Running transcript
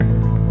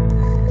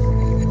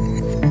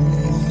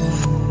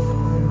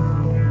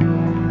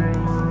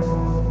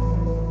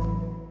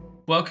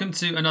Welcome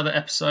to another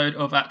episode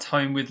of At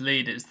Home with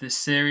Leaders, this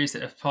series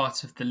that is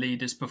part of the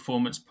Leaders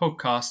Performance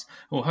podcast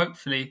will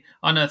hopefully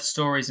unearth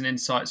stories and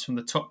insights from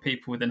the top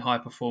people within high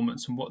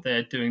performance and what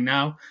they're doing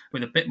now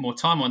with a bit more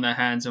time on their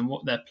hands and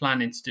what they're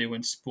planning to do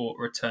when sport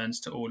returns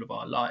to all of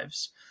our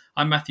lives.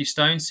 I'm Matthew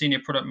Stone,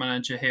 Senior Product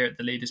Manager here at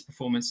the Leaders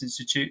Performance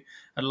Institute.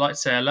 I'd like to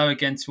say hello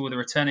again to all the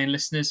returning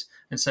listeners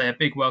and say a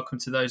big welcome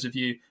to those of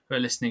you who are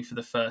listening for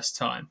the first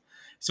time.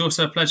 It's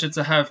also a pleasure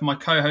to have my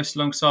co-host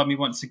alongside me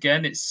once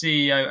again. It's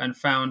CEO and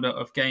founder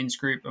of Gains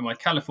Group and my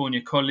California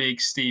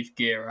colleague, Steve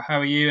Gira. How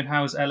are you and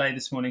how's LA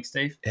this morning,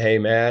 Steve? Hey,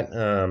 Matt.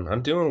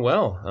 I'm doing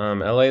well.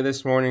 LA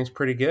this morning is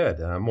pretty good.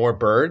 More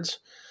birds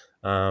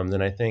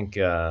than I think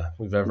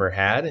we've ever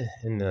had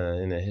in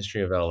the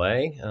history of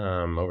LA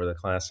over the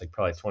last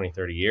probably 20,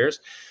 30 years.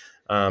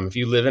 If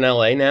you live in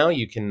LA now,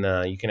 you can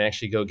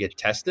actually go get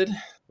tested,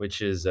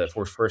 which is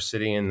for first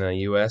city in the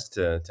U.S.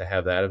 to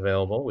have that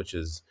available, which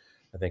is,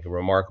 I think, a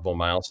remarkable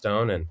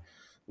milestone and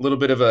a little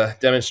bit of a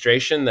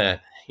demonstration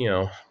that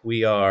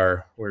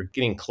we're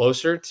getting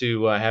closer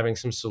to having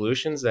some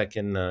solutions that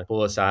can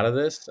pull us out of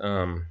this.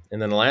 And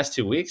then the last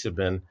 2 weeks have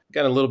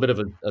got a little bit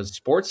of a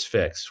sports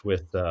fix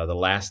with the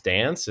Last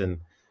Dance and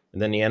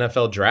then the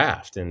NFL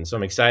draft. And so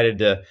I'm excited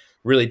to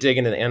really dig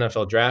into the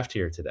NFL draft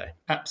here today.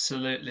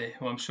 Absolutely.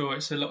 Well, I'm sure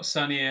it's a lot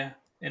sunnier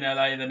in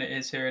LA than it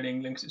is here in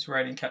England because it's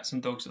raining cats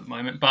and dogs at the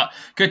moment. But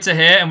good to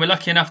hear. And we're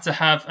lucky enough to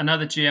have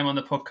another GM on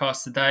the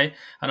podcast today.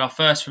 And our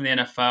first from the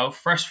NFL,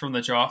 fresh from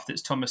the draft,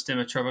 it's Thomas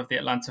Dimitrov of the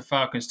Atlanta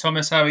Falcons.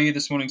 Thomas, how are you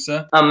this morning,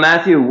 sir? I'm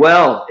Matthew.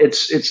 Well,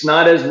 it's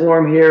not as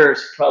warm here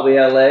as probably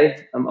LA,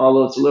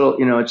 although it's a little,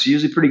 it's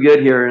usually pretty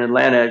good here in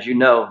Atlanta, as you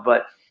know.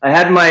 But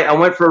I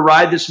went for a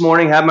ride this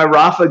morning, had my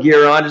Rafa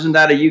gear on. Isn't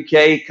that a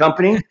UK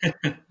company?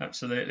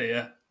 Absolutely,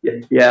 yeah.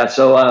 Yeah,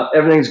 so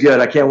everything's good.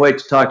 I can't wait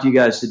to talk to you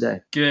guys today.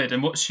 Good.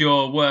 And what's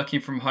your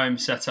working from home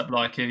setup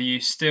like? Are you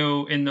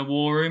still in the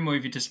war room or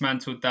have you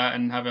dismantled that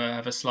and have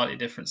a slightly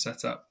different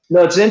setup?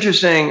 No, it's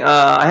interesting.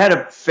 I had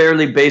a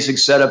fairly basic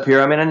setup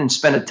here. I mean, I didn't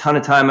spend a ton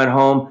of time at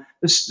home.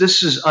 This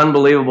is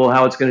unbelievable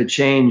how it's going to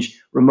change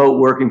remote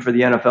working for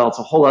the NFL. It's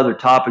a whole other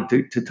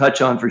topic to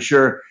touch on for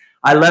sure.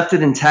 I left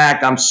it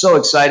intact. I'm so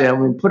excited. I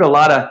mean, put a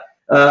lot of,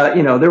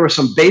 there were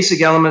some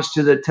basic elements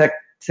to the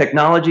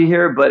technology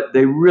here, but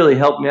they really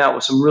helped me out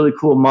with some really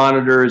cool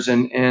monitors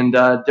and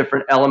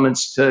different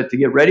elements to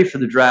get ready for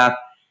the draft.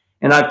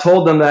 And I've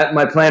told them that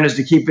my plan is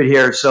to keep it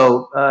here.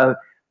 So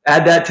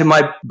add that to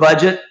my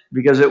budget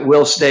because it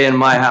will stay in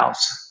my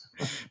house.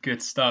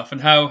 Good stuff. And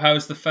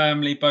how's the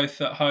family both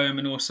at home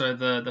and also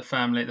the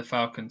family at the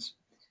Falcons?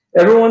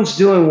 Everyone's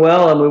doing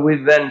well. I mean,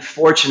 we've been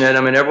fortunate.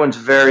 I mean, everyone's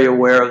very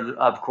aware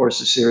of course,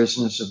 the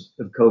seriousness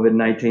of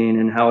COVID-19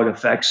 and how it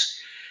affects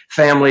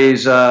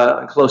families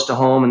close to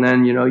home, and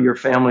then your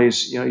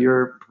families,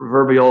 your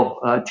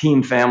proverbial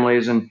team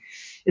families. And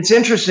it's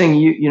interesting,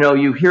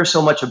 you hear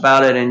so much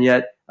about it, and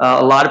yet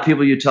a lot of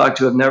people you talk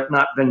to have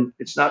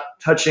it's not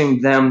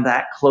touching them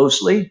that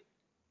closely.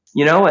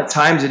 At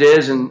times it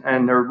is, and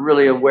they're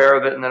really aware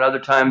of it, and then other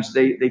times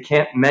they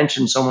can't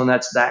mention someone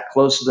that's that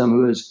close to them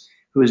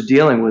who is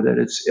dealing with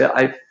it.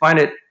 I find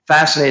it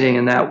fascinating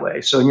in that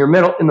way. So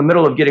in the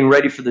middle of getting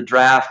ready for the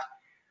draft,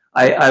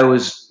 I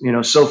was,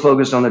 so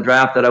focused on the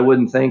draft that I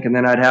wouldn't think, and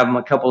then I'd have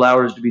a couple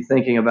hours to be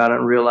thinking about it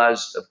and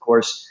realized, of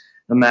course,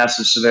 the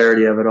massive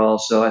severity of it all.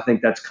 So I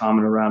think that's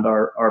common around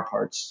our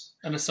parts.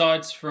 And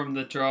aside from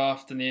the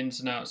draft and the ins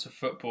and outs of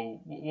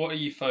football, what are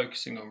you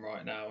focusing on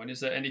right now? And is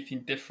there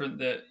anything different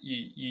that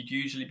you'd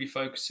usually be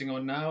focusing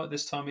on now at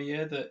this time of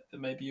year that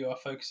maybe you are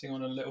focusing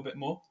on a little bit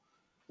more?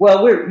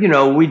 Well,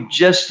 we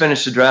just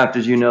finished the draft,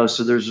 as you know,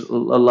 so there's a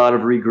lot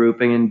of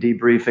regrouping and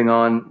debriefing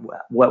on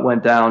what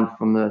went down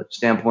from the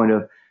standpoint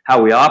of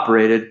how we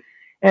operated.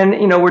 And,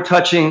 we're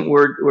touching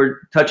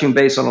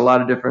base on a lot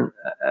of different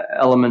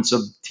elements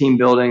of team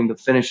building, the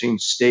finishing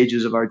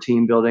stages of our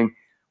team building.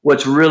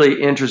 What's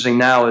really interesting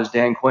now is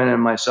Dan Quinn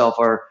and myself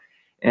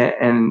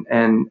and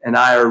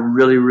I are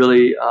really,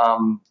 really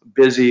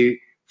busy,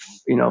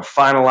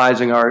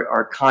 finalizing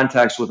our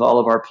contacts with all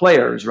of our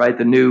players, right?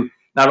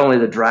 Not only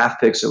the draft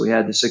picks that we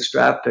had, the 6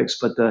 draft picks,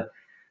 but the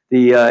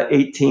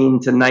 18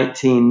 to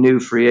 19 new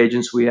free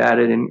agents we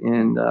added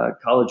in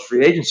college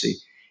free agency.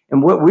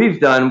 And what we've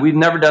done, we've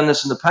never done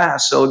this in the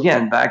past. So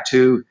again, back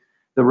to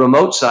the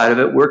remote side of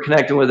it, we're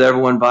connecting with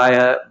everyone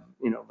via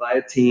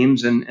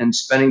Teams and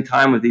spending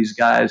time with these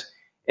guys.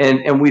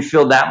 And we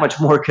feel that much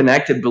more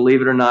connected,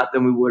 believe it or not,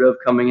 than we would have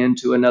coming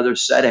into another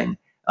setting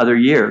other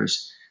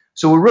years.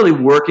 So we're really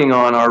working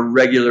on our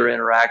regular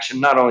interaction,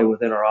 not only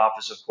within our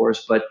office, of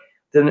course, but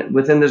then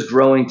within this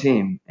growing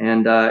team.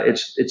 And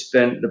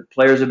the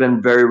players have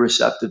been very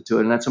receptive to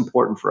it, and that's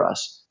important for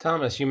us.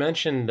 Thomas, you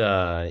mentioned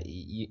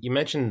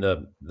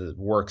the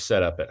work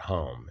setup at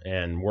home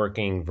and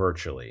working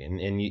virtually,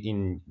 and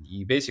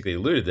you basically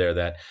alluded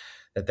there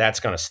that's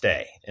going to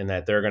stay, and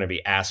that there are going to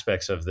be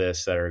aspects of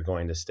this that are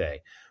going to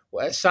stay.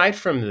 Well, aside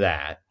from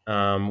that,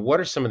 what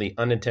are some of the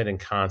unintended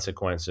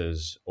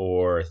consequences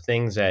or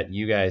things that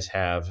you guys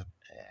have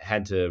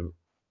had to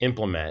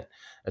implement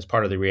as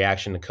part of the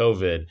reaction to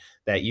COVID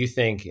that you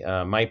think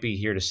might be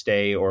here to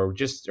stay, or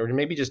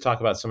maybe just talk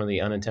about some of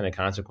the unintended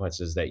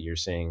consequences that you're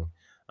seeing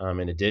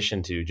in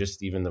addition to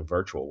just even the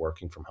virtual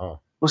working from home?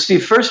 Well,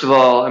 Steve, first of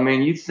all, I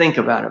mean, you think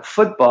about it,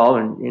 football,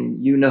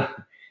 and you know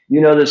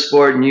the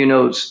sport,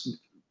 and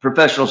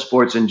professional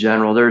sports in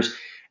general.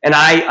 And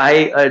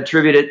I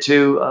attribute it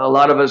to a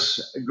lot of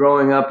us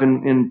growing up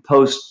in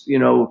post,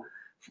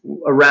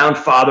 around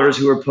fathers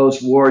who are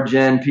post-war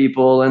gen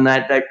people, and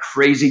that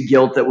crazy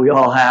guilt that we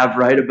all have,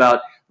 right,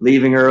 about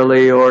leaving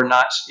early or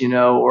not,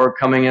 or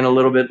coming in a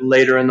little bit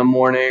later in the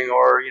morning,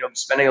 or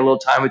spending a little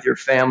time with your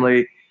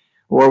family,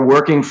 or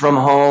working from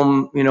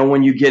home,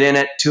 when you get in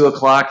at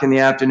 2:00 in the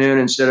afternoon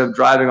instead of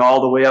driving all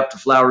the way up to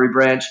Flowery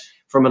Branch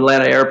from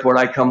Atlanta Airport.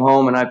 I come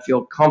home and I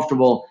feel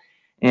comfortable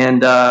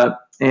and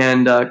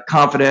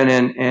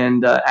confident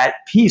and at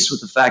peace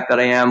with the fact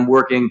that I am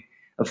working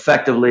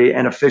effectively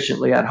and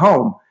efficiently at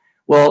home.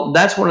 Well,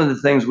 that's one of the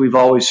things we've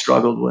always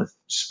struggled with.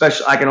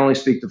 Especially, I can only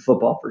speak to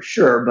football for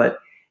sure, but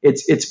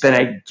it's been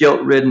a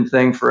guilt-ridden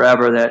thing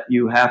forever that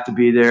you have to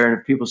be there. And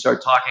if people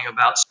start talking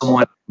about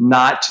someone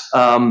not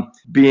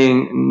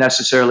being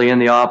necessarily in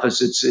the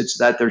office, it's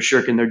that they're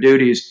shirking their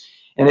duties.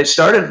 And it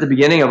started at the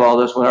beginning of all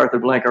this when Arthur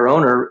Blank, our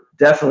owner,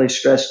 definitely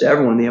stressed to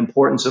everyone the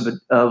importance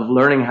of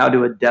learning how to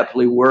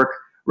adeptly work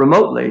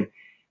remotely.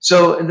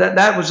 So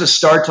that was a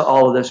start to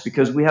all of this,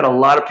 because we had a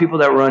lot of people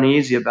that were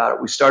uneasy about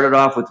it. We started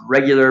off with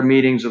regular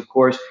meetings, of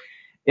course,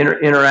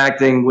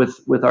 interacting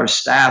with our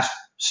staff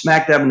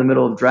smack dab in the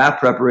middle of draft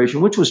preparation,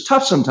 which was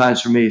tough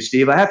sometimes for me,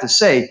 Steve. I have to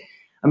say,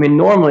 I mean,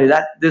 normally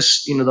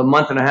the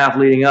month and a half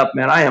leading up,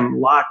 man, I am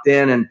locked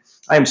in and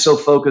I am so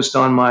focused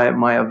on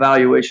my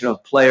evaluation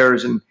of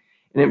players, and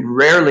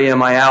rarely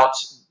am I out,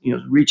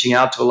 reaching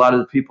out to a lot of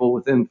the people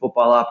within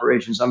football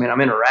operations. I mean,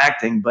 I'm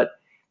interacting, but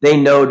they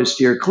know to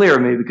steer clear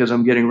of me because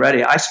I'm getting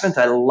ready. I spent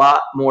a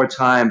lot more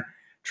time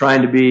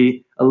trying to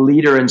be a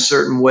leader in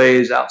certain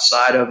ways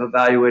outside of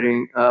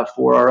evaluating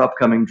for our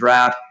upcoming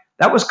draft.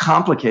 That was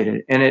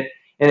complicated, and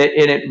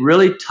it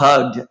really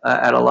tugged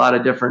at a lot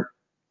of different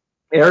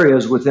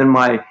areas within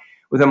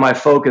my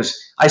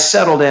focus. I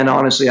settled in,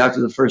 honestly,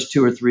 after the first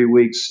 2 or 3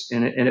 weeks,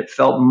 and it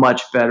felt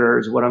much better,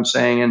 is what I'm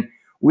saying. And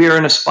we are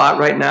in a spot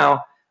right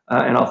now,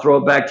 and I'll throw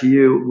it back to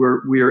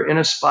you. We are in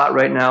a spot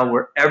right now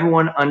where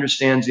everyone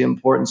understands the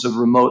importance of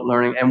remote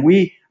learning, and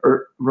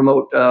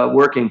remote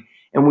working.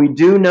 And we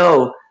do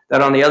know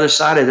that on the other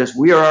side of this,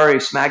 we are already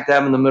smack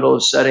dab in the middle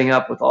of setting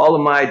up with all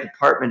of my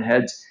department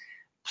heads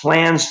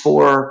plans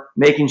for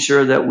making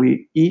sure that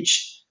we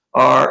each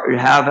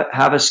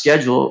have a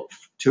schedule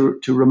to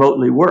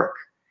remotely work.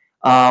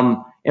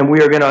 And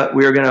we are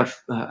gonna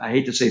I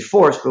hate to say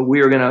force, but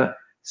we are gonna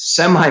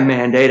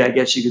semi-mandate, I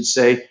guess you could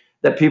say,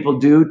 that people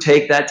do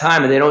take that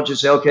time, and they don't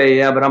just say, okay,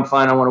 yeah, but I'm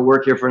fine, I want to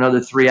work here for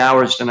another 3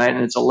 hours tonight,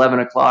 and it's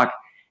 11:00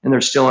 and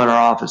they're still in our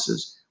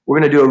offices. We're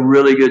going to do a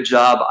really good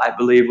job, I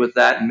believe, with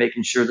that, and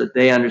making sure that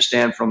they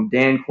understand, from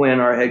Dan Quinn,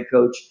 our head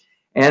coach,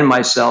 and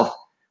myself,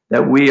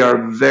 that we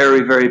are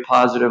very, very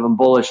positive and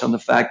bullish on the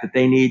fact that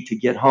they need to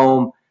get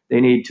home,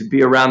 they need to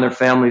be around their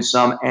families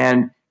some,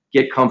 and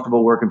get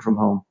comfortable working from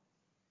home.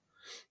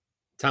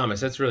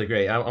 Thomas, that's really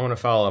great. I want to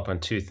follow up on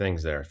two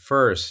things there.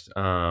 First,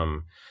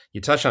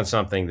 you touched on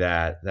something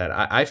that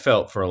I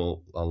felt for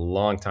a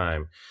long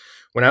time.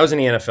 When I was in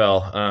the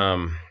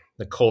NFL,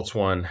 the Colts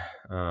won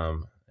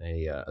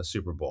a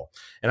Super Bowl,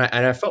 and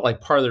I felt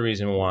like part of the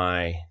reason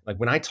why, like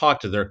when I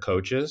talked to their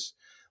coaches,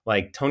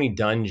 like Tony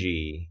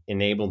Dungy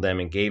enabled them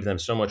and gave them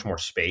so much more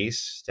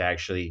space to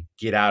actually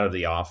get out of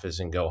the office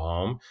and go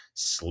home,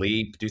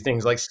 do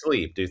things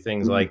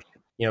like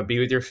be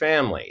with your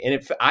family.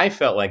 And I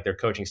felt like their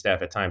coaching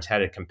staff at times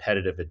had a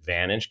competitive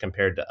advantage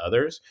compared to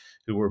others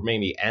who were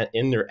maybe at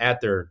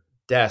their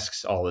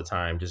desks all the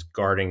time, just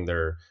guarding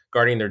their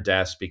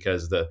desks,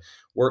 because the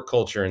work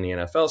culture in the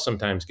NFL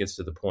sometimes gets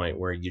to the point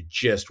where you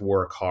just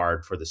work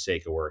hard for the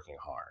sake of working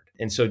hard.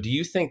 And so do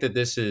you think that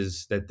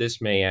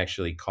this may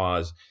actually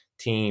cause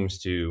teams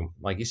to,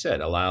 like you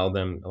said, allow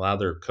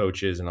their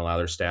coaches and allow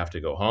their staff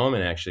to go home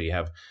and actually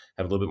have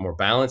a little bit more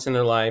balance in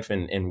their life?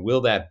 And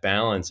will that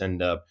balance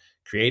end up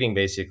creating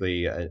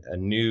basically a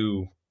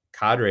new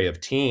cadre of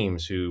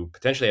teams who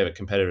potentially have a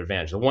competitive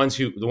advantage? The ones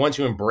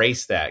who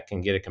embrace that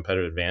can get a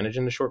competitive advantage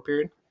in a short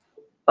period?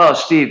 Oh,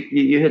 Steve,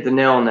 you hit the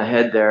nail on the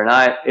head there.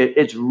 And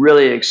it's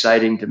really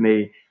exciting to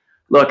me.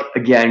 Look,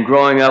 again,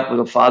 growing up with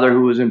a father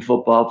who was in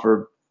football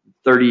for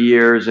 30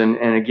 years, and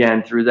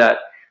again, through that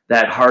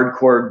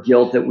hardcore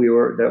guilt that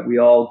we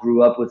all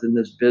grew up with in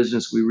this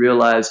business, we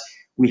realized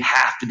we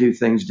have to do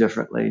things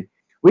differently.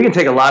 We can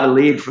take a lot of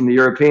lead from the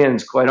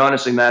Europeans, quite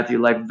honestly,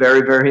 Matthew. Like,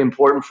 very, very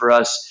important for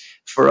us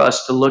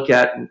to look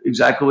at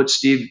exactly what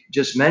Steve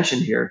just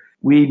mentioned here.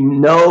 We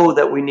know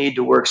that we need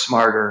to work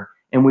smarter,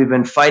 and we've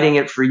been fighting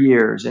it for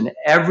years. And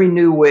every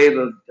new wave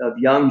of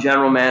young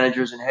general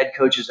managers and head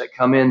coaches that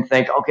come in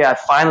think, okay, I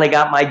finally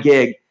got my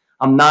gig.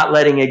 I'm not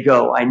letting it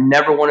go. I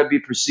never want to be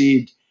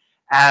perceived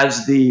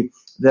as the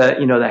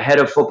head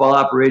of football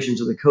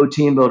operations or the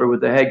co-team builder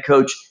with the head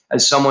coach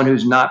as someone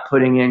who's not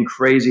putting in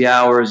crazy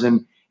hours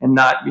and and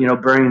not,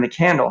 burning the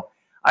candle.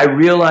 I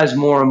realize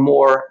more and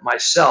more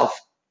myself,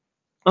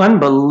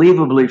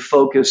 unbelievably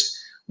focused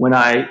when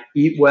I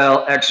eat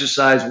well,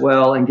 exercise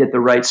well, and get the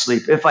right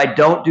sleep. If I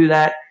don't do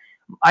that,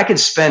 I could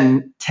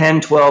spend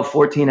 10, 12,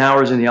 14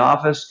 hours in the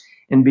office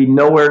and be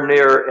nowhere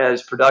near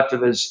as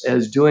productive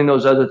as doing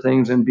those other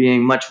things and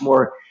being much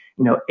more,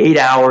 8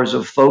 hours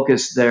of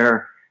focus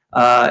there.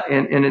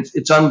 And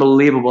it's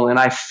unbelievable. And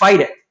I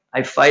fight it.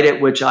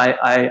 Which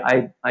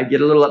I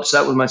get a little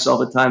upset with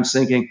myself at times,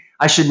 thinking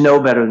I should know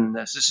better than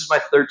this. This is my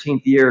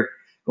 13th year,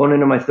 going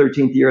into my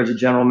 13th year as a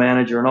general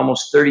manager, and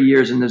almost 30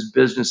 years in this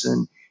business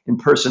in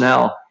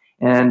personnel.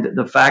 And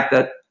the fact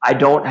that I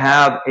don't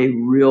have a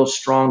real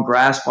strong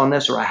grasp on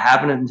this, or I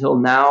haven't until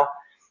now,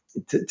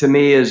 to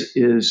me is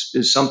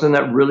something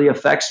that really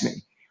affects me.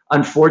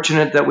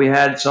 Unfortunate that we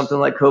had something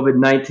like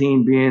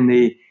COVID-19 being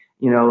the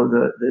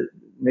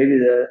maybe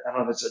I don't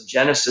know if it's a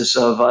genesis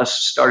of us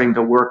starting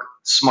to work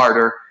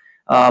smarter,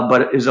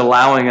 but it is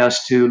allowing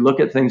us to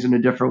look at things in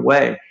a different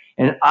way.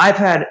 And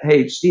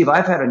hey, Steve,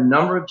 I've had a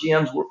number of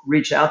GMs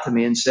reach out to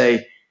me and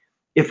say,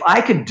 if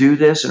I could do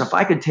this and if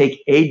I could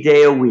take a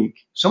day a week,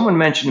 someone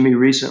mentioned to me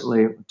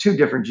recently, two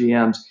different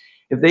GMs,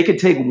 if they could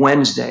take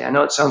Wednesday, I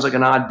know it sounds like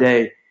an odd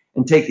day,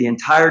 and take the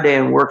entire day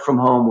and work from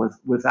home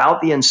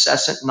without the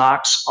incessant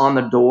knocks on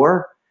the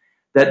door,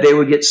 that they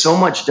would get so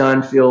much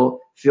done, feel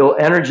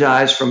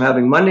energized from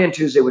having Monday and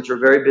Tuesday, which are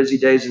very busy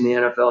days in the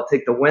NFL,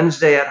 take the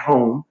Wednesday at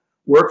home,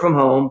 work from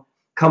home,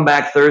 come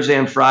back Thursday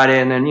and Friday,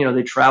 and then,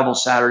 they travel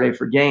Saturday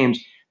for games.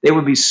 They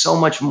would be so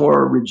much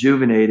more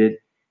rejuvenated.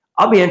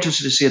 I'll be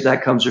interested to see if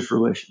that comes to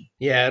fruition.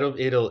 Yeah,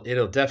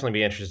 it'll definitely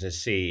be interesting to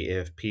see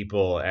if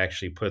people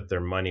actually put their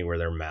money where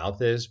their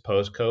mouth is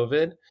post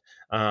COVID.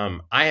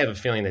 I have a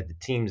feeling that the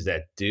teams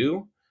that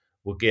do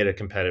will get a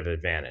competitive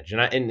advantage,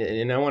 and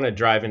I want to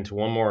drive into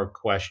one more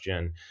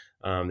question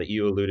that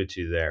you alluded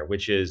to there,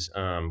 which is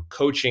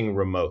coaching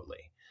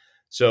remotely.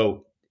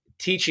 So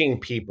teaching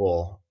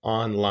people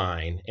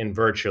online and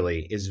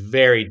virtually is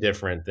very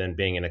different than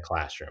being in a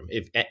classroom.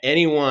 If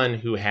anyone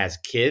who has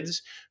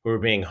kids who are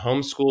being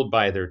homeschooled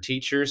by their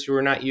teachers who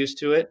are not used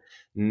to it,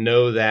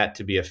 know that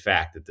to be a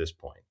fact at this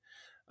point.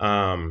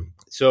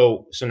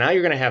 So now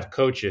you're going to have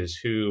coaches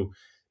who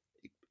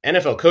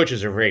NFL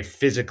coaches are very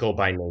physical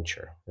by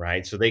nature,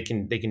 right? So they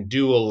can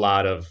do a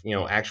lot of,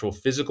 actual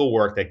physical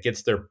work that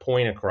gets their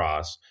point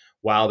across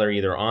while they're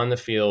either on the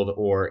field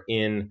or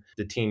in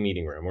the team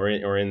meeting room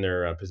or in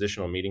their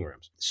positional meeting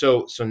rooms.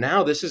 So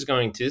now this is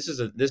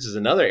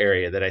another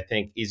area that I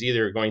think is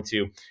either going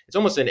to, it's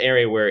almost an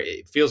area where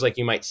it feels like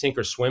you might sink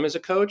or swim as a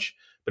coach,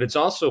 but it's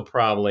also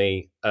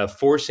probably a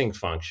forcing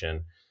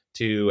function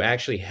to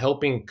actually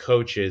helping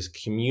coaches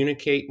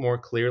communicate more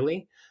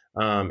clearly,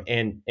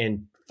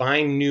 and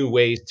find new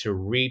ways to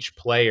reach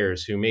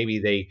players who maybe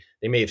they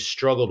may have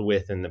struggled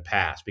with in the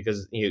past,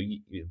 because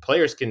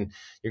players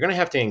you're going to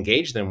have to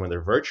engage them when they're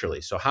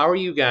virtually. So how are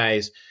you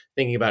guys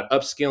thinking about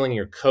upskilling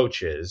your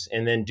coaches?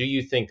 And then do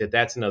you think that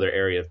that's another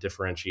area of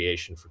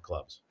differentiation for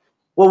clubs?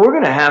 Well, we're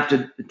going to have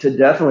to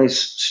definitely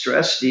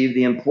stress, Steve,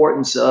 the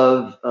importance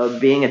of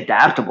being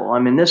adaptable. I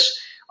mean, this,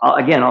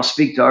 again, I'll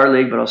speak to our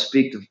league, but I'll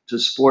speak to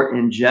sport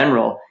in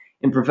general.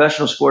 In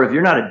professional sport, if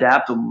you're not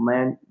adaptable,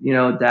 man,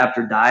 adapt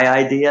or die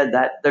idea,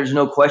 that there's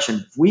no question.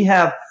 If we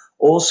have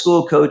old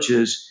school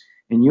coaches,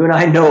 and you and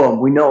I know them,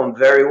 we know them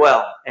very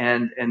well.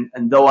 And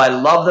though I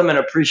love them and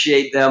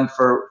appreciate them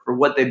for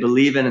what they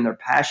believe in and their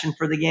passion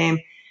for the game,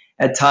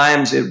 at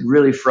times it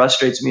really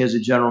frustrates me as a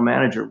general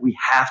manager. We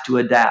have to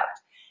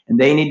adapt, and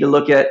they need to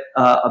look at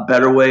a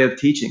better way of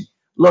teaching.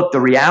 Look, the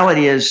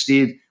reality is,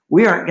 Steve,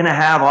 we aren't going to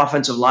have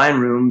offensive line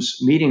rooms,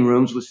 meeting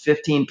rooms with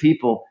 15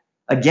 people.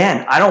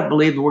 Again, I don't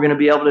believe we're going to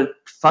be able to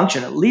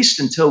function, at least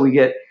until we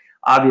get,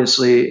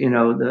 obviously,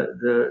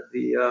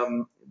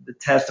 the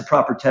test, the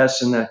proper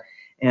tests, and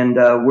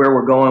where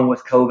we're going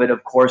with COVID,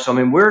 of course. I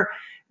mean, we're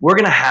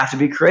going to have to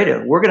be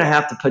creative. We're going to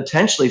have to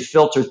potentially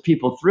filter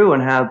people through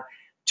and have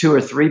 2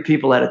 or 3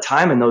 people at a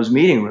time in those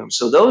meeting rooms.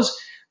 So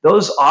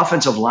those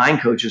offensive line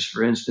coaches,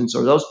 for instance,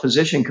 or those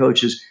position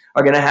coaches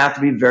are going to have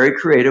to be very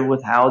creative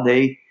with how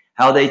they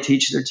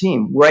teach their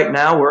team. Right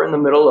now, we're in the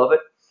middle of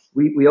it.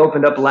 We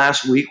opened up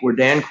last week where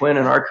Dan Quinn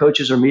and our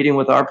coaches are meeting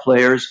with our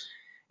players.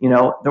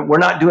 We're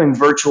not doing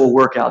virtual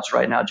workouts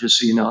right now, just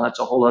so you know. That's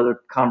a whole other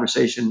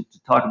conversation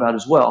to talk about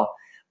as well.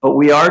 But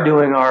we are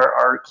doing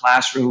our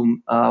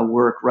classroom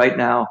work right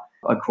now,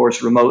 of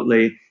course,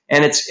 remotely,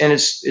 and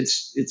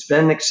it's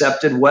been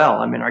accepted well.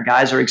 I mean, our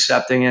guys are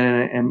accepting it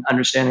and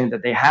understanding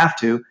that they have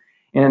to,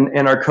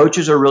 and our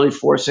coaches are really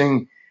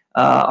forcing,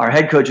 our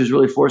head coach is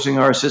really forcing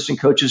our assistant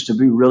coaches to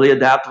be really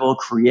adaptable,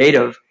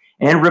 creative,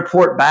 and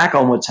report back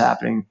on what's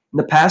happening. In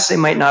the past, they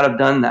might not have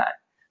done that.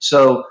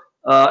 So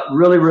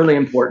really, really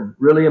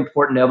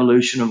important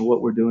evolution of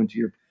what we're doing to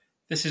your.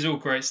 This is all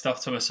great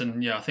stuff, Thomas.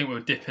 And I think we'll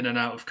dip in and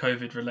out of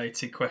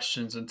COVID-related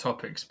questions and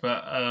topics.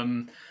 But,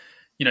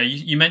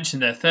 you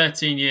mentioned there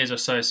 13 years or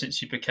so since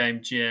you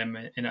became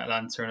GM in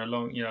Atlanta, and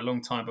a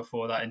long time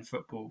before that in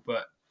football.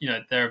 But,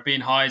 there have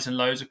been highs and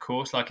lows, of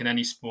course, like in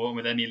any sport and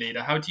with any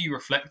leader. How do you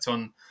reflect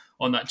on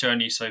on that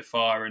journey so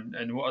far,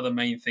 and what are the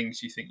main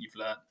things you think you've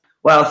learned?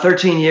 Wow,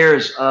 13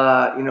 years.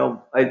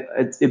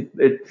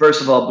 It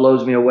first of all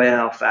blows me away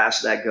how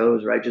fast that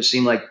goes. Right, just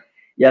seemed like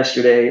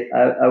yesterday.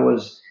 I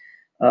was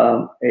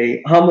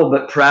a humble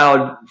but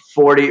proud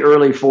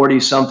early 40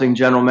 something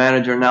general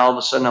manager. Now all of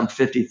a sudden I'm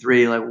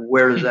 53. Like,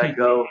 where does that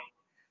go?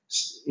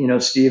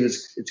 Steve,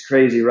 it's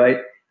crazy, right?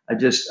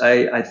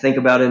 I think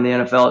about it in the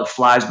NFL. It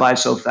flies by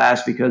so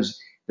fast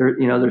because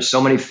there's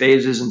so many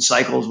phases and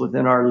cycles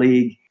within our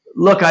league.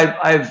 Look,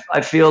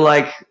 I feel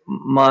like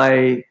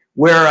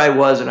where I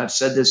was, and I've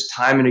said this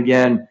time and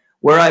again,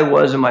 where I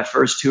was in my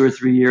first 2 or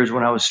 3 years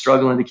when I was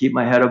struggling to keep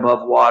my head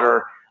above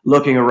water,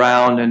 looking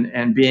around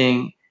and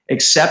being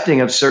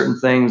accepting of certain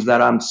things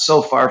that I'm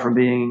so far from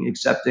being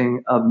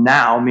accepting of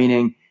now,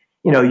 meaning,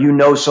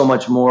 so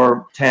much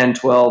more 10,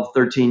 12,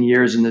 13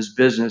 years in this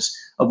business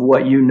of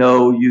what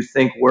you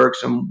think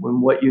works and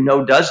what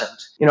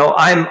doesn't.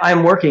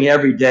 I'm working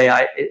every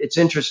day. It's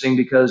interesting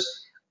because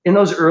in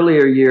those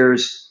earlier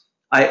years,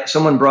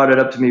 someone brought it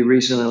up to me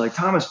recently, like,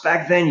 Thomas,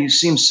 back then you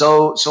seemed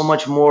so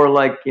much more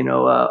like,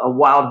 a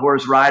wild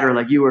horse rider,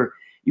 like you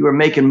were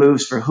making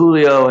moves for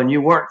Julio and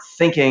you weren't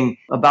thinking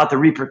about the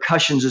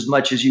repercussions as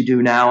much as you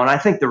do now. And I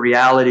think the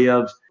reality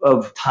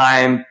of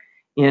time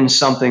in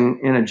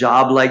a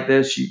job like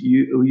this,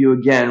 you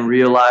again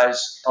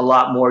realize a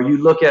lot more. You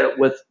look at it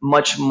with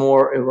much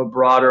more of a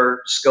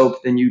broader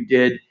scope than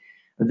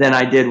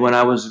I did when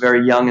I was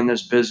very young in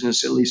this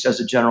business, at least as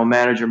a general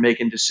manager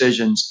making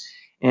decisions.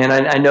 And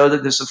I know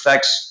that this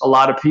affects a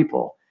lot of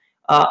people.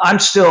 I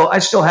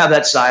still have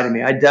that side of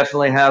me. I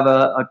definitely have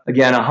a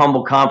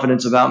humble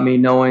confidence about me,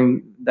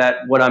 knowing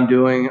that what I'm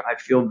doing, I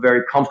feel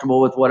very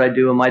comfortable with what I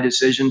do and my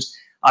decisions.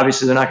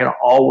 Obviously, they're not going to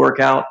all work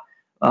out,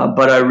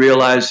 but I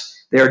realize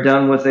they are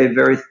done with a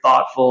very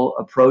thoughtful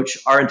approach.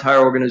 Our entire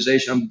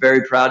organization, I'm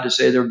very proud to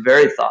say they're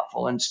very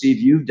thoughtful. And Steve,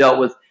 you've dealt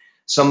with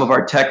some of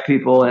our tech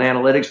people and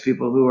analytics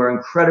people who are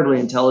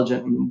incredibly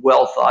intelligent and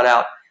well thought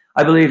out.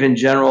 I believe in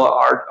general,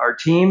 our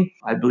team,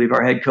 I believe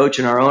our head coach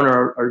and our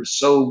owner are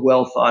so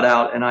well thought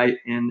out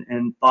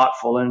and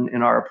thoughtful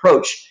in our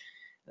approach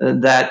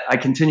that I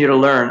continue to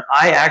learn.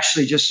 I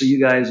actually, just so you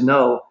guys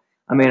know,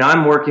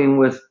 I'm working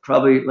with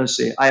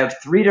I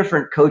have 3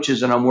 different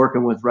coaches that I'm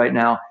working with right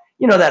now.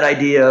 That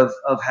idea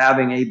of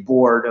having a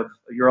board of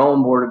your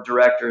own board of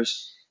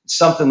directors,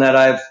 something that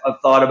I've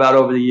thought about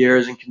over the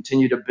years and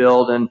continue to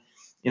build. And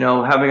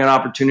having an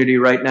opportunity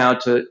right now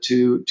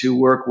to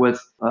work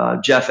with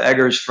Jeff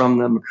Eggers from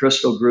the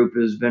McChrystal Group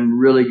has been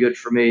really good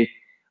for me,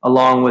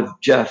 along with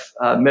Jeff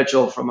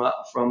Mitchell from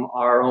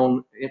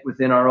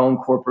within our own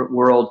corporate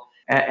world,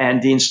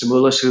 and Dean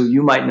Stamoulis, who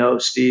you might know,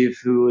 Steve,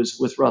 who is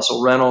with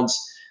Russell Reynolds,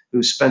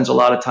 who spends a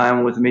lot of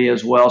time with me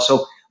as well.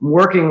 So I'm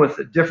working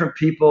with different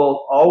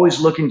people, always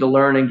looking to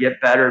learn and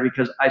get better,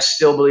 because I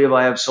still believe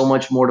I have so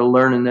much more to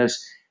learn in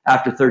this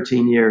after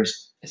 13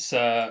 years. It's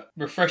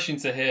refreshing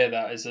to hear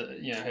that as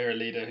hear a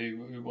leader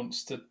who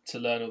wants to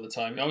learn all the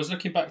time. I was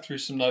looking back through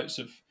some notes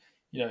of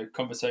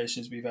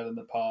conversations we've had in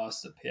the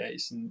past at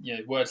P8s, and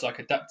words like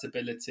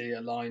adaptability,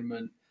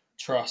 alignment,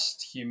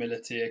 trust,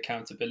 humility,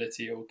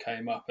 accountability all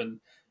came up. And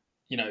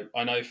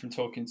I know from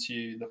talking to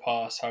you in the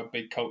past how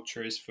big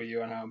culture is for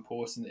you and how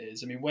important it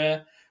is.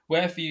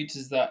 Where for you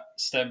does that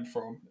stem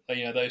from?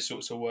 Those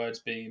sorts of words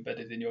being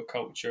embedded in your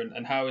culture,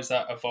 and how has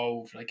that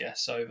evolved, I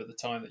guess, over the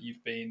time that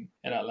you've been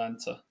in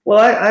Atlanta? Well,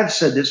 I've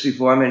said this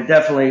before.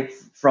 Definitely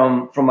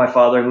from my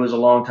father, who was a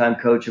longtime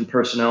coach and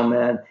personnel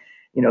man,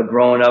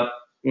 growing up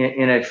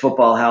in a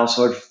football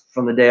household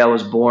from the day I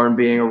was born,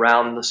 being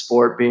around the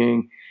sport,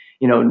 being,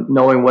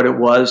 knowing what it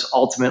was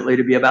ultimately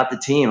to be about the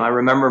team. I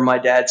remember my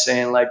dad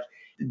saying, like,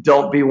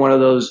 don't be one of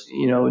those,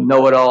 young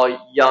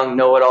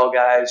know-it-all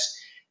guys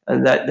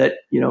that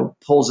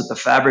pulls at the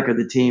fabric of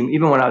the team.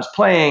 Even when I was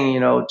playing,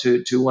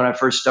 to when I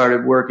first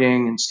started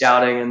working and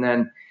scouting, and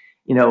then,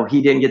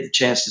 he didn't get the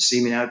chance to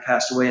see me. Now, I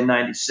passed away in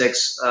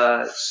 '96.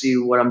 See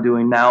what I'm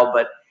doing now,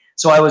 but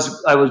so I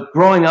was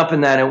growing up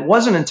in that. It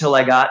wasn't until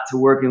I got to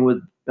working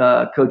with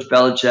Coach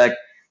Belichick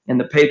and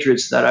the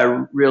Patriots that I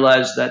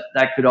realized that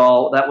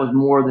was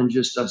more than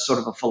just a sort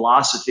of a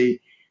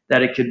philosophy,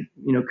 that it could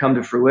come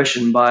to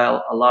fruition by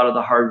a lot of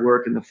the hard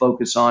work and the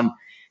focus on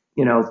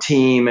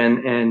team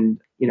and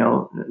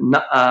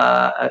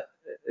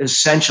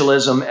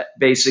essentialism,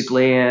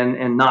 basically,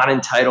 and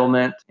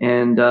non-entitlement,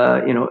 and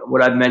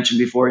what I've mentioned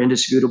before,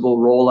 indisputable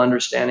role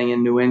understanding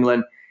in New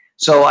England.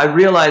 So I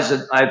realized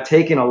that I've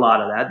taken a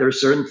lot of that. There are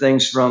certain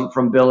things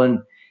from Bill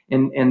and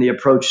the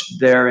approach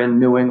there in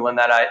New England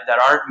that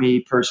aren't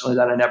me personally,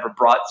 that I never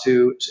brought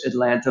to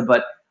Atlanta,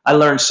 but I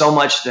learned so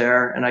much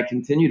there, and I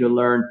continue to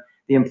learn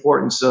the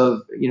importance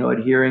of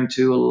adhering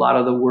to a lot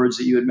of the words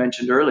that you had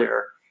mentioned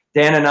earlier.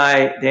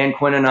 Dan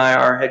Quinn and I,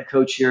 our head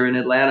coach here in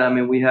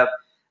Atlanta, we have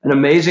an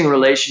amazing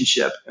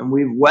relationship, and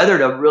we've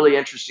weathered a really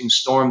interesting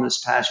storm this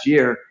past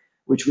year,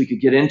 which we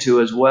could get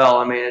into as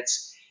well.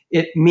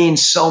 It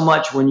means so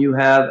much when you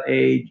have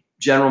a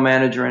general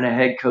manager and a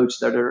head coach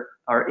that are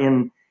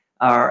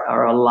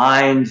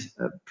aligned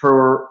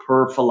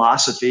per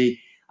philosophy.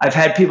 I've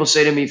had people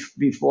say to me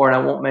before, and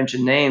I won't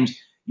mention names,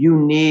 you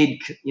need,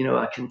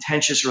 a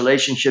contentious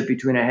relationship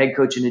between a head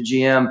coach and a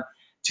GM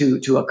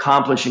to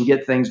accomplish and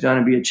get things done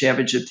and be a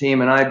championship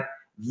team. And I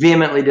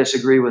vehemently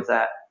disagree with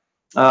that.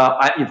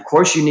 Of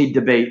course, you need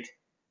debate,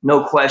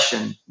 no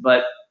question,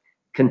 but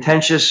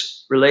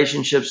contentious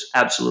relationships,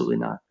 absolutely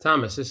not.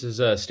 Thomas, this is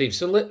Steve.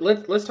 So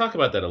let's talk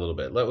about that a little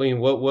bit.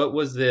 What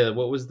was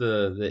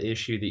the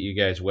issue that you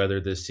guys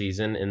weathered this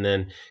season, and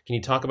then can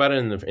you talk about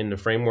it in the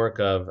framework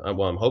of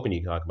I'm hoping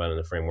you can talk about it in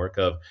the framework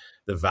of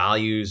the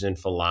values and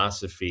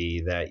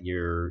philosophy that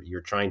you're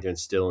trying to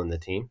instill in the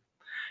team.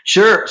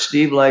 Sure,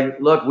 Steve.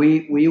 Look,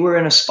 we were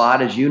in a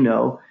spot, as you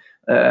know,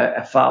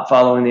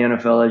 following the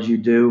NFL as you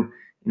do.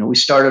 We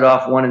started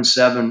off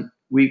 1-7.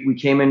 We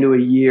came into a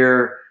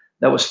year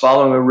that was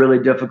following a really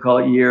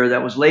difficult year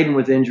that was laden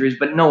with injuries,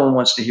 but no one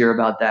wants to hear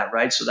about that,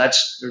 right? So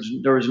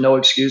there was no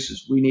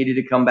excuses. We needed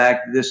to come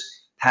back this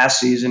past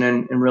season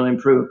and really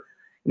improve.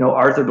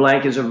 Arthur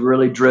Blank is a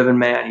really driven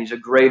man. He's a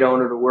great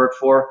owner to work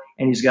for,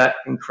 and he's got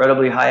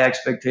incredibly high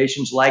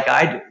expectations like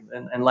I do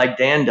and like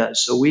Dan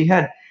does. So we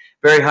had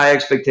very high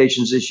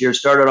expectations this year.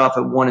 Started off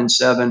at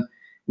 1-7.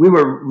 We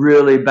were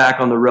really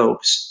back on the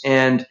ropes.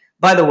 And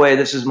by the way,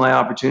 this is my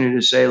opportunity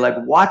to say,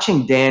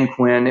 watching Dan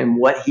Quinn and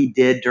what he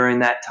did during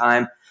that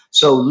time.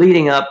 So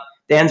leading up,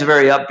 Dan's a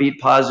very upbeat,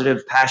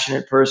 positive,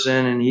 passionate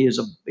person, and he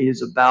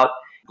is about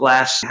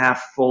glass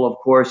half full, of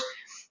course.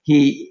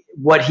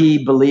 What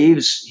he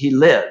believes, he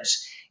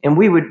lives. And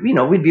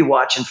we'd be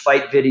watching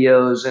fight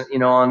videos,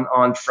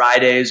 on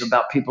Fridays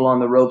about people on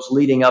the ropes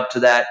leading up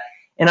to that.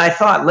 And I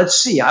thought, let's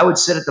see. I would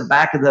sit at the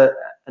back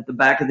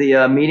of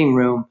the meeting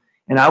room,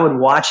 and I would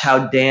watch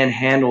how Dan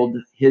handled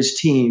his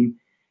team,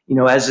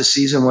 as the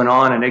season went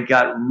on, and it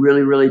got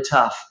really, really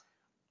tough.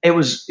 It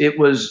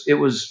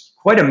was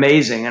quite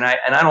amazing. And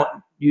I don't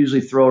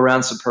usually throw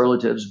around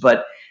superlatives,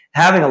 but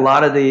having a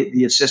lot of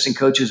the assistant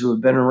coaches who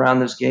have been around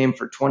this game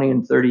for 20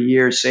 and 30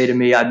 years say to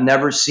me, I've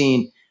never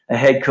seen a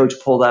head coach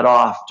pull that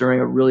off during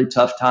a really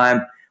tough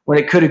time when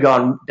it could have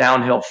gone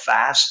downhill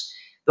fast.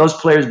 Those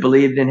players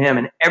believed in him,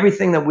 and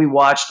everything that we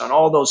watched on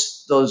all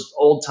those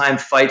old time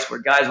fights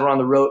where guys were on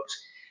the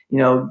ropes,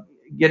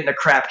 getting the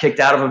crap kicked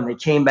out of them, they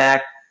came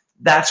back.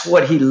 That's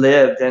what he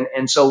lived,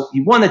 and so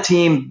he won the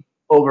team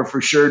over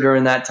for sure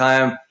during that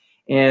time,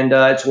 and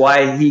it's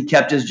why he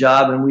kept his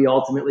job, and we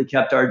ultimately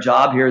kept our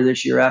job here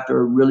this year after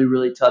a really,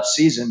 really tough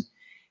season.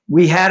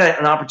 We had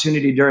an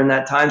opportunity during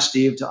that time,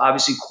 Steve, to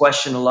obviously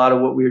question a lot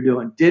of what we were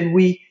doing.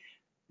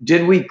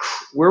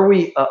 Were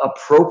we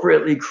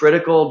appropriately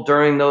critical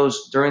during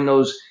those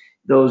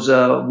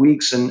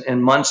weeks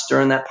and months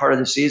during that part of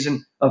the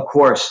season? Of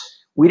course,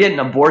 we didn't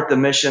abort the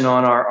mission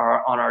on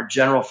our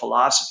general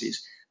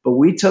philosophies, but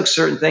we took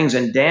certain things,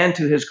 and Dan,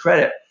 to his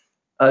credit,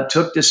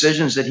 took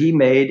decisions that he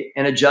made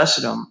and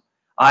adjusted them,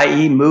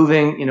 i.e.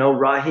 moving,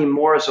 Raheem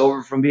Morris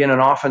over from being an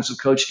offensive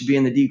coach to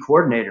being the D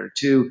coordinator,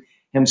 to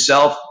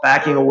himself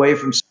backing away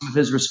from some of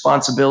his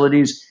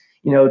responsibilities,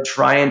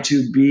 trying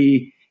to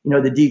be,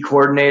 the D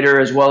coordinator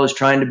as well as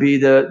trying to be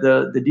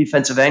the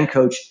defensive end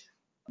coach.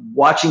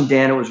 Watching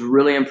Dan, it was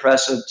really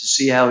impressive to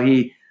see how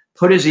he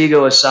put his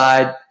ego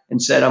aside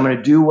and said, I'm going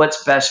to do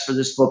what's best for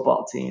this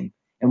football team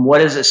and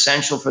what is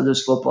essential for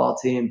this football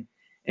team.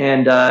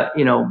 And,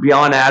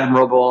 beyond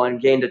admirable,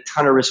 and gained a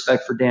ton of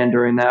respect for Dan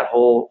during that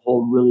whole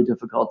really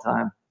difficult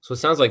time. So it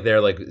sounds like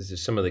they're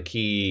some of the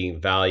key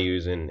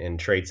values and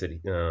traits that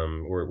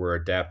were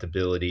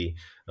adaptability,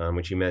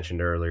 which you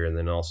mentioned earlier, and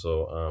then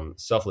also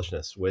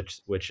selfishness,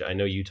 which I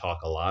know you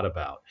talk a lot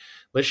about.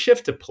 Let's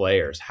shift to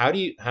players. How do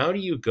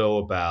you go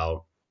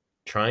about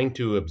trying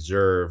to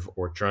observe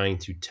or trying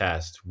to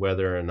test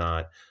whether or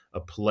not a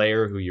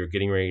player who you're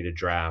getting ready to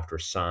draft or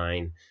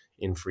sign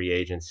in free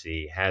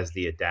agency has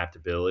the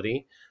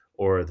adaptability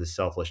or the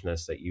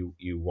selfishness that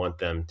you want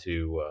them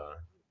to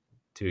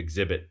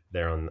exhibit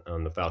there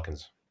on the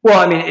Falcons? Well,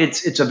 I mean,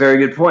 it's a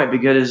very good point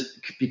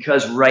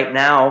because right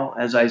now,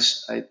 as I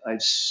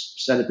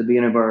said at the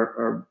beginning of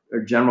our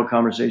general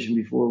conversation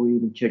before we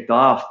even kicked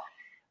off,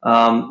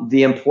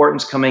 the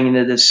importance coming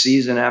into this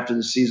season after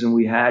the season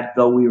we had,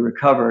 though we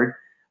recovered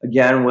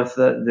again with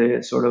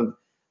the sort of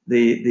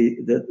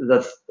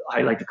the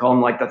I like to call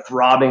them like the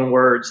throbbing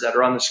words that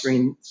are on the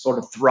screen, sort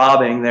of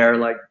throbbing there,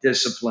 like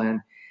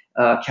discipline,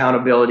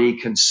 accountability,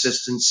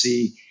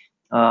 consistency,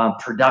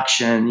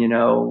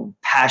 production,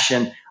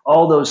 passion,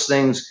 all those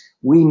things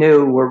we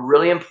knew were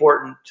really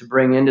important to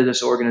bring into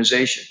this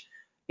organization.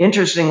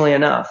 Interestingly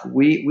enough,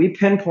 we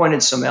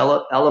pinpointed some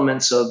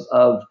elements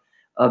of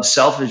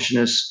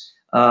selfishness,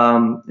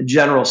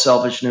 general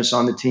selfishness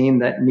on the team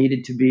that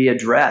needed to be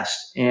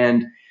addressed.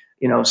 And,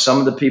 some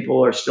of the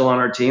people are still on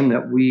our team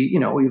that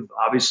we've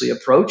obviously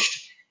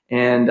approached.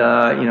 And,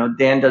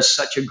 Dan does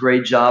such a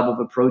great job of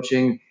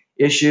approaching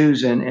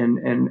issues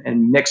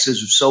and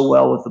mixes so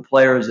well with the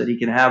players that he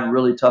can have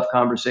really tough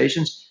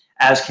conversations,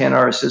 as can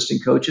our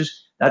assistant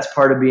coaches. That's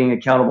part of being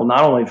accountable,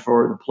 not only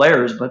for the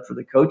players, but for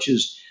the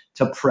coaches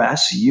to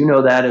press.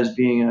 That as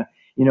being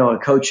a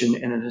coach and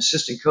an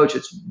assistant coach,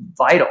 it's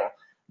vital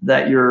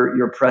that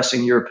you're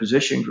pressing your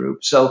position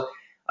group. So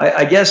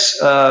I guess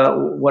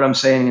what I'm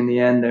saying in the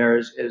end there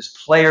is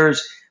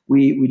players.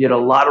 We did a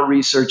lot of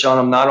research on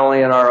them, not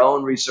only in our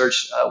own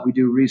research. We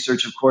do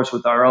research, of course,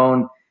 with our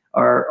own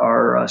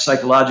our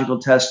psychological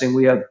testing.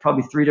 We have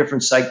probably 3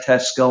 different psych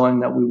tests going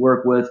that we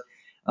work with.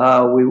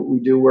 We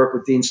do work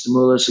with Dean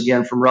Stamoulis,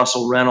 again, from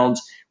Russell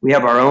Reynolds. We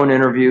have our own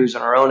interviews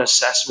and our own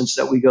assessments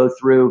that we go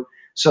through.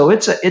 So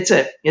it's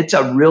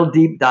a real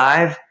deep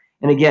dive.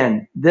 And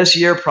again, this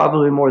year,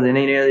 probably more than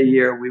any other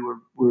year, we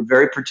were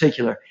very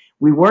particular.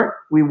 We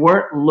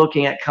weren't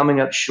looking at coming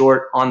up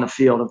short on the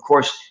field. Of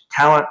course,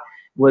 talent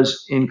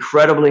was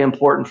incredibly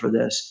important for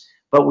this,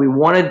 but we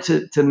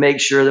wanted to make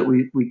sure that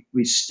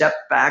we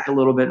stepped back a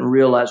little bit and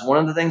realized one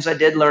of the things I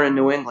did learn in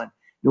New England.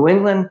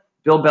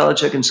 Bill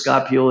Belichick and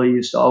Scott Pioli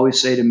used to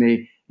always say to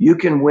me, you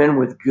can win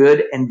with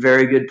good and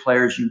very good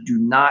players. You do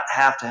not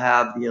have to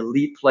have the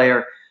elite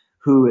player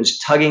who is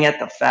tugging at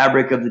the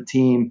fabric of the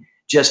team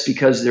just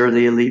because they're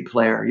the elite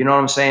player. You know what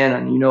I'm saying?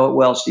 And you know it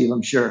well, Steve,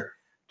 I'm sure.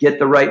 Get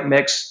the right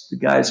mix. The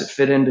guys that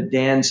fit into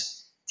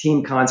Dan's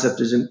team concept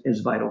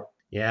is vital.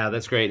 Yeah,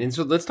 that's great. And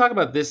so let's talk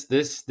about this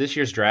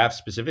year's draft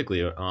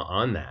specifically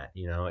on that.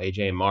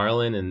 AJ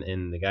Marlin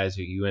and the guys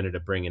who you ended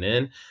up bringing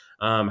in.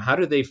 How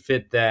do they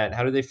fit that?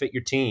 How do they fit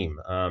your team?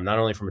 Not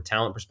only from a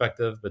talent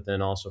perspective, but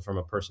then also from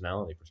a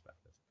personality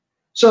perspective.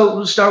 So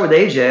we'll start with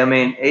AJ. I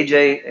mean,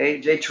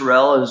 AJ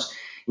Terrell is,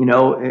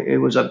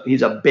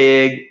 he's a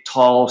big,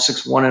 tall,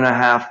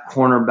 6'1.5"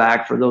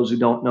 cornerback. For those who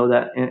don't know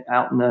that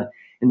out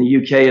in the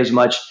UK as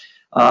much,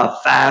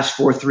 fast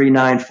 4.3,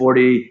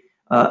 940.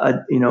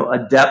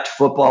 Adept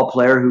football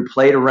player who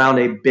played around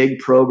a big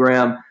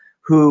program,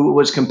 who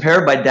was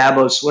compared by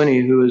Dabo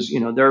Swinney, who is,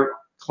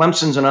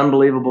 Clemson's an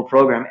unbelievable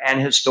program and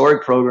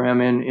historic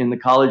program in the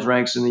college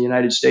ranks in the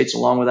United States,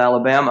 along with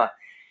Alabama.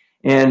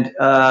 And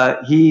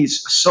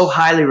he's so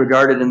highly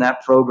regarded in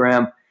that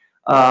program.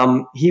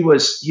 He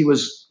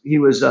was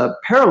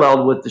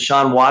paralleled with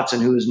Deshaun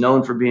Watson, who is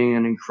known for being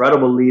an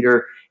incredible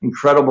leader,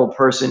 incredible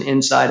person,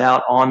 inside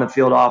out, on the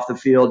field, off the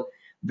field.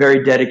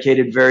 Very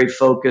dedicated, very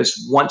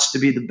focused, wants to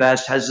be the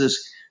best, has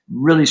this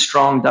really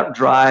strong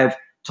drive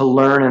to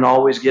learn and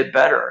always get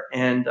better.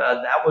 And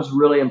that was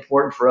really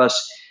important for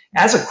us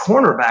as a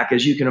cornerback,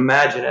 as you can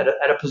imagine, at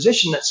a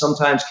position that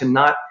sometimes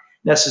cannot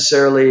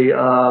necessarily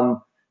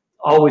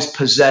always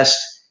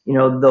possess,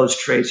 those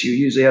traits. You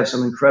usually have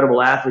some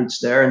incredible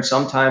athletes there, and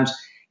sometimes,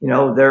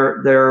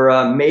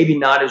 they're maybe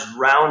not as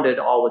rounded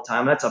all the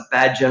time. That's a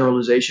bad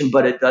generalization,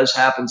 but it does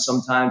happen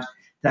sometimes.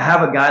 To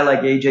have a guy like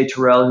AJ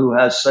Terrell, who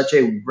has such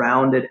a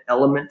rounded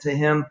element to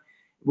him,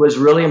 was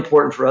really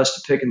important for us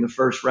to pick in the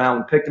first round.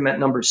 We picked him at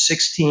number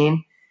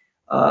 16.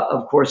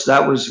 Of course,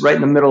 that was right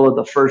in the middle of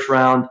the first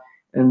round,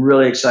 and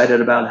really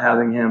excited about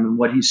having him and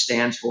what he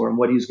stands for and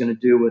what he's going to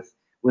do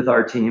with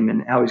our team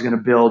and how he's going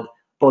to build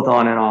both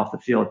on and off the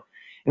field.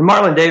 And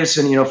Marlon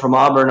Davidson, from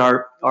Auburn,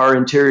 our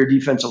interior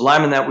defensive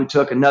lineman that we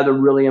took, another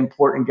really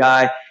important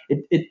guy.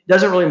 It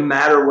doesn't really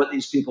matter what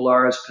these people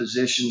are as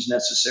positions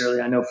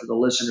necessarily, I know for the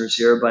listeners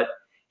here, but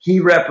he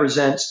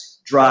represents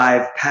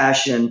drive,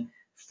 passion,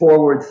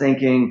 forward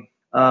thinking,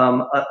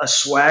 a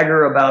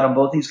swagger about him.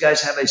 Both these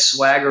guys have a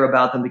swagger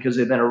about them because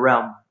they've been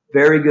around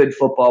very good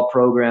football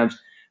programs,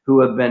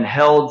 who have been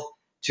held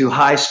to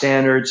high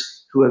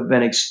standards, who have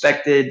been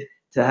expected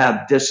to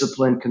have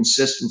discipline,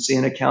 consistency,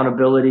 and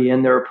accountability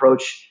in their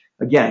approach.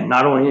 Again,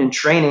 not only in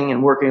training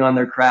and working on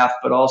their craft,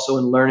 but also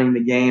in learning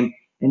the game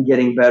and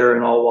getting better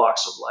in all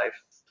walks of life,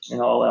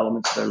 in all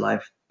elements of their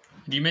life.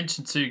 You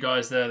mentioned 2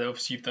 guys there that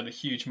obviously you've done a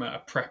huge amount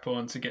of prep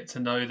on to get to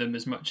know them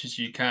as much as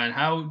you can.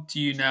 How do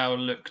you now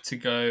look to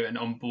go and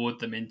onboard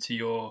them into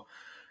your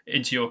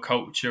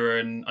culture?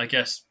 And I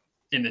guess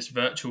in this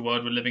virtual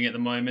world we're living at the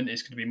moment,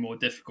 it's going to be more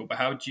difficult. But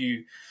how do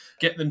you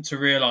get them to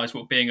realize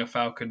what being a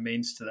Falcon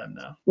means to them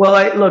now?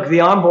 Well, look, the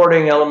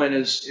onboarding element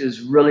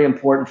is really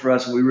important for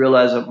us, and we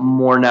realize it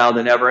more now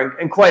than ever.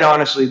 And quite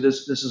honestly,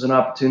 this is an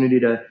opportunity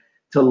to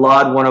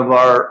laud one of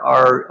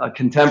our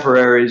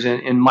contemporaries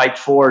in Mike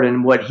Ford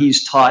and what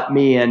he's taught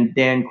me and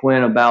Dan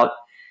Quinn about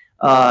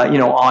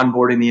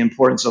onboarding, the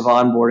importance of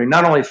onboarding,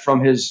 not only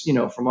from his,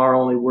 from our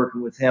only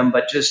working with him,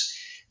 but just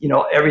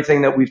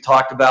everything that we've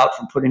talked about,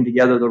 from putting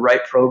together the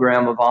right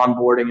program of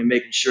onboarding and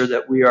making sure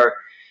that we are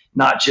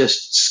not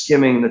just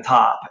skimming the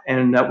top,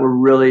 and that we're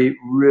really,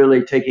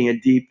 really taking a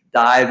deep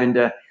dive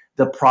into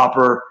the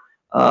proper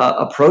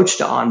approach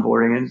to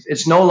onboarding. And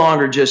it's no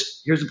longer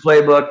just, here's a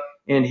playbook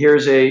and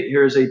here's a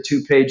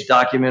 2-page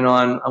document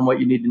on what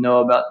you need to know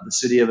about the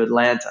city of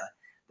Atlanta.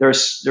 There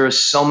are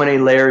so many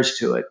layers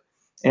to it.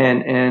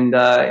 And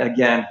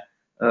again,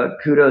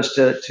 kudos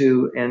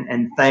to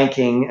and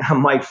thanking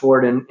Mike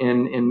Ford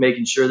in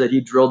making sure that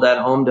he drilled that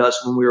home to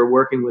us when we were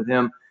working with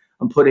him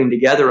on putting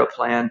together a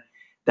plan.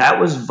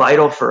 That was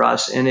vital for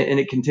us, and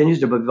it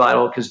continues to be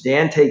vital, because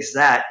Dan takes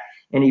that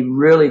and he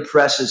really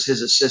presses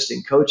his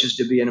assistant coaches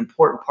to be an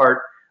important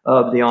part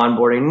of the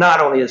onboarding. Not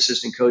only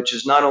assistant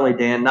coaches, not only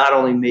Dan, not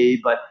only me,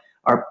 but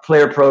our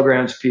player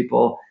programs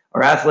people,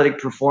 our athletic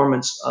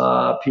performance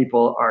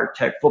people, our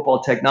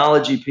football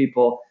technology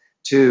people,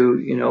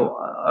 to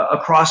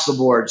across the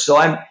board. So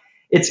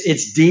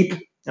it's deep.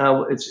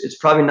 It's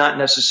probably not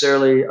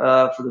necessarily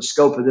for the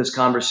scope of this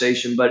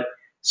conversation, but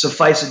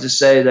suffice it to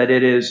say that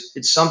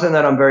it's something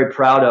that I'm very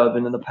proud of.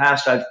 And in the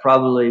past, I've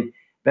probably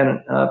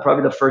been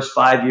probably the first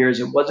 5 years,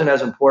 it wasn't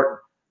as important.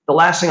 The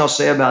last thing I'll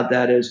say about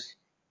that is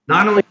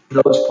not only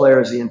those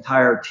players, the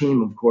entire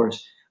team, of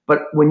course,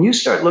 but when you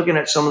start looking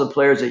at some of the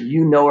players that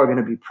you know are going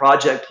to be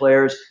project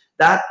players,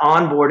 that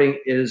onboarding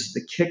is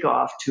the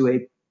kickoff to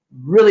a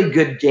really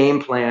good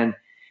game plan.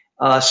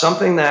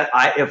 Something that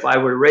if I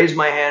were to raise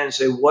my hand and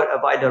say, what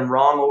have I done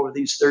wrong over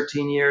these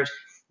 13 years?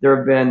 There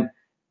have been,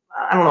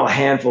 I don't know, a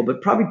handful,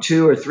 but probably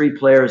 2 or 3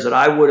 players that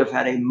I would have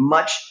had a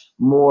much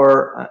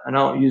more, and I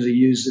don't usually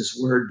use this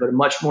word, but a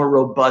much more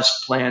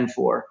robust plan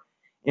for.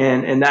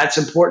 And that's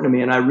important to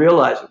me. And I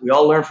realize it. We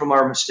all learn from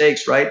our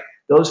mistakes, right?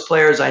 Those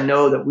players I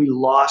know that we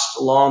lost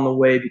along the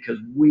way because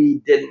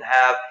we didn't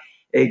have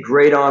a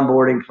great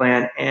onboarding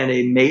plan and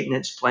a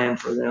maintenance plan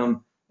for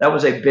them. That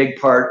was a big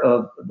part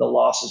of the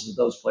losses of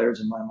those players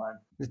in my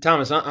mind.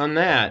 Thomas, on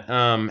that,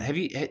 have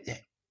you,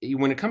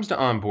 when it comes to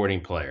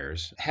onboarding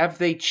players, have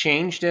they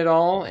changed at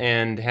all?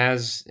 And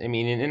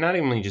and not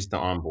only just the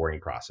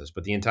onboarding process,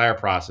 but the entire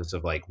process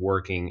of like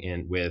working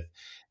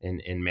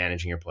in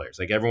managing your players.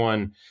 Like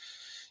everyone,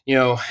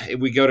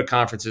 we go to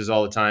conferences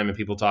all the time and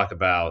people talk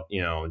about,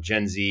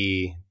 Gen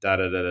Z, da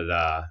da da da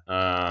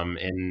da.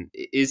 And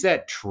is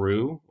that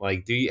true?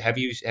 Like, have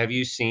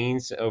you seen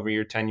over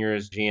your tenure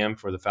as GM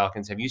for the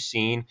Falcons? Have you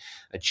seen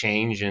a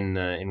change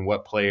in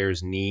what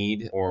players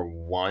need or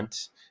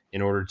want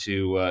in order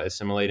to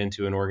assimilate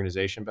into an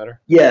organization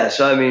better? Yes,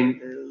 I mean,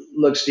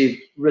 look, Steve,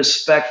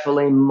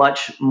 respectfully,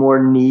 much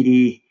more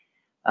needy,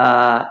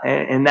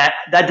 and that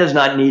does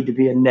not need to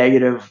be a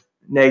negative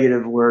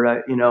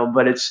word,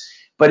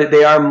 but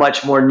they are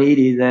much more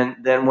needy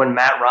than when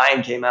Matt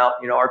Ryan came out.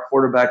 Our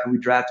quarterback who we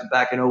drafted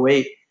back in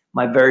 '08,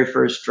 my very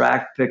first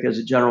draft pick as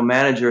a general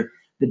manager.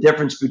 The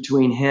difference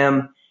between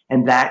him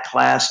and that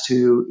class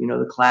to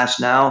the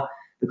class now,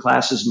 the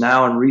classes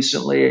now and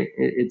recently,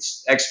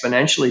 it's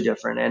exponentially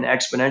different and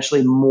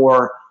exponentially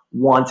more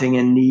wanting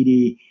and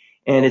needy,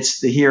 and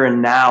it's the here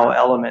and now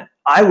element.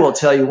 I will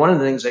tell you one of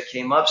the things that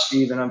came up,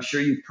 Steve, and I'm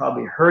sure you've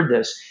probably heard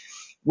this,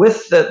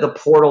 with the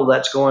portal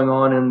that's going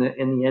on in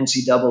the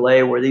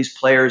NCAA, where these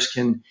players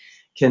can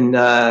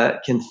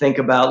think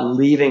about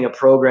leaving a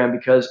program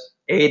because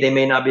they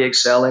may not be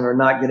excelling or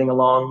not getting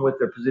along with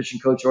their position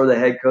coach or the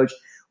head coach,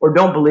 or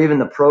don't believe in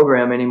the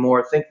program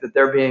anymore, think that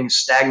they're being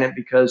stagnant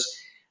because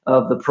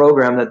of the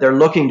program, that they're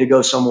looking to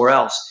go somewhere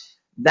else.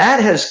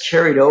 That has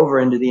carried over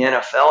into the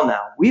NFL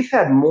now. We've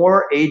had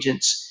more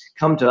agents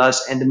come to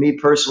us and to me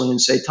personally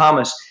and say,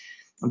 Thomas,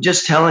 I'm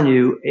just telling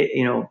you,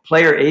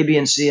 player A, B,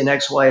 and C, and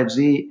X, Y,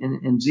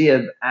 and Z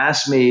have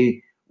asked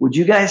me, would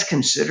you guys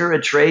consider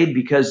a trade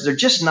because they're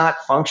just not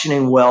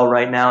functioning well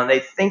right now and they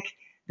think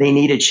they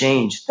need a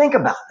change. Think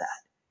about that.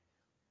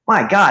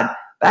 My God,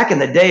 back in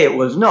the day, it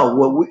was no.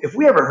 Well, if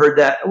we ever heard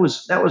that,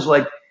 that was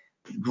like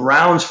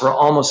grounds for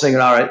almost thinking,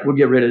 all right, we'll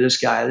get rid of this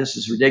guy. This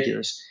is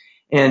ridiculous.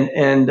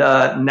 And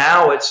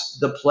now it's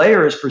the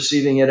player is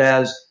perceiving it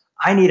as,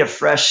 I need a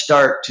fresh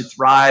start to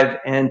thrive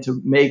and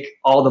to make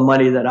all the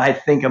money that I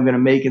think I'm going to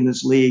make in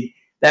this league.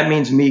 That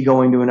means me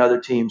going to another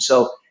team.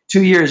 So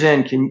 2 years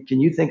in, can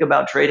you think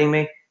about trading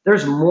me?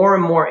 There's more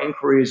and more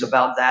inquiries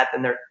about that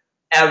than there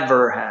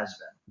ever has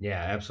been.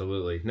 Yeah,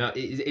 absolutely. No,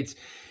 it's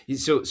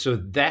so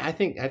that I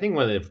think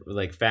one of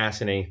the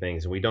fascinating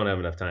things, and we don't have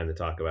enough time to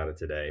talk about it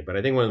today, but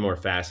I think one of the more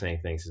fascinating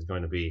things is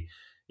going to be,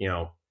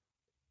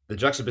 the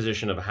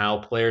juxtaposition of how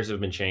players have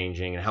been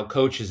changing and how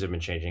coaches have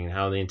been changing and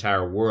how the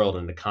entire world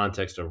and the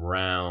context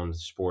around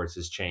sports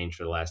has changed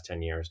for the last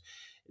 10 years,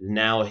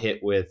 now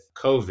hit with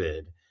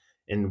COVID.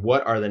 And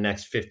what are the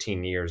next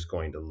 15 years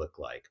going to look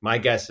like? My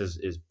guess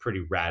is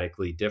pretty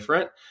radically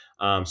different.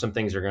 Some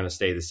things are going to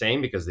stay the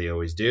same because they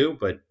always do,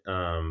 but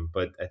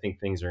I think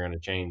things are going to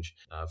change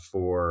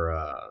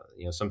for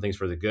some things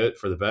for the good,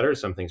 for the better,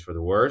 some things for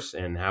the worse,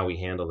 and how we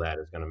handle that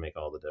is going to make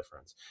all the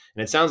difference.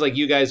 And it sounds like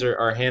you guys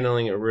are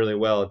handling it really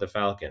well at the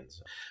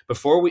Falcons.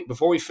 Before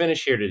we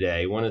finish here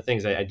today, one of the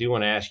things I do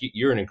want to ask you,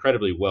 you're an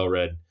incredibly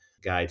well-read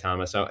guy,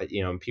 Thomas.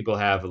 People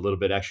have a little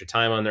bit extra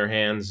time on their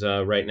hands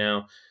right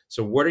now.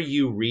 So what are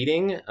you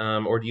reading,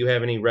 or do you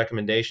have any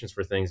recommendations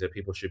for things that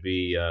people should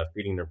be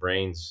feeding their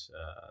brains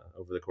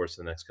over the course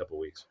of the next couple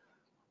of weeks?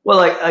 Well,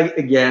 I've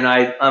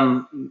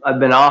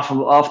been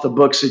off the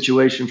book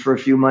situation for a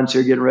few months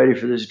here, getting ready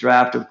for this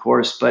draft, of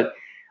course. But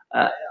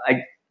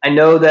I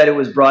know that it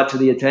was brought to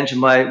the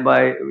attention by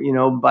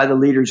the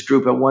leaders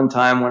group at one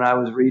time when I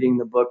was reading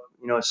the book,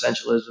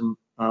 Essentialism,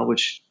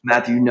 which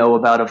Matthew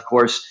about, of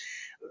course.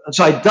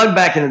 So I dug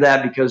back into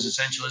that because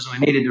Essentialism, I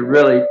needed to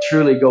really,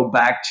 truly go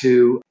back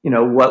to,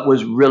 what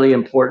was really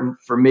important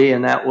for me.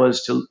 And that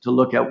was to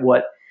look at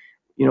what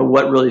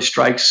really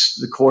strikes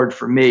the chord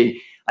for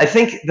me. I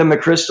think the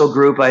McChrystal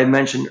group I had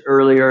mentioned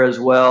earlier as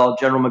well,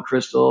 General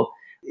McChrystal,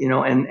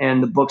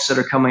 and the books that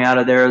are coming out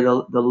of there,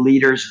 the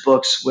leaders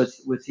books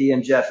with he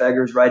and Jeff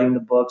Eggers writing the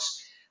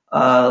books,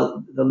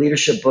 the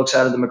leadership books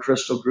out of the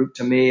McChrystal group,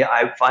 to me,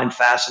 I find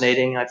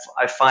fascinating.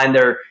 I find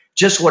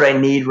just what I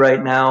need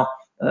right now.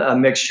 A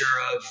mixture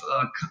of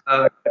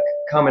a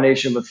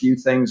combination of a few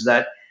things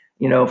that,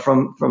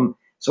 from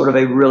sort of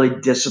a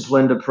really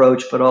disciplined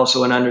approach, but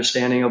also an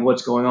understanding of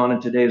what's going on in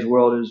today's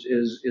world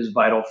is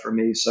vital for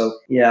me. So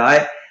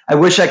yeah, I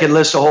wish I could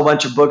list a whole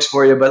bunch of books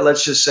for you, but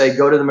let's just say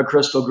go to the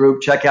McChrystal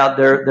Group, check out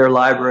their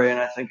library, and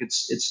I think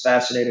it's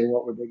fascinating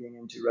what we're digging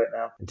into right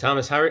now. And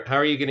Thomas, how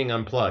are you getting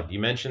unplugged? You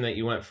mentioned that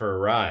you went for a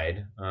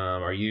ride.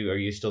 Are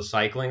you still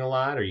cycling a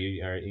lot? How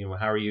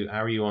are you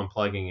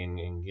unplugging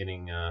and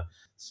getting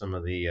some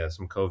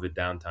COVID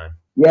downtime?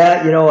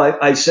 Yeah,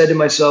 I said to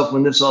myself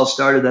when this all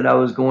started that I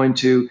was going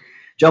to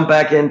jump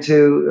back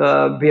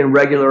into being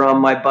regular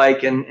on my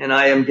bike, and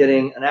I am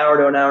getting an hour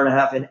to an hour and a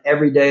half in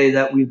every day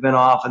that we've been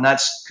off, and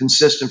that's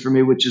consistent for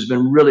me, which has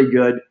been really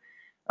good.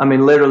 I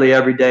mean, literally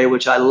every day,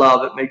 which I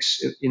love. It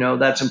makes,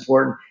 that's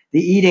important. The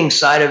eating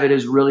side of it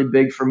is really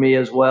big for me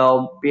as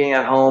well, being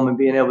at home and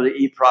being able to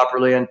eat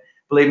properly. And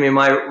believe me,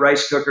 my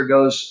rice cooker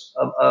goes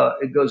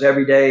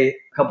every day,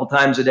 a couple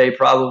times a day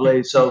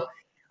probably. So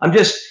I've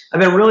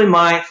been really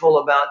mindful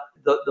about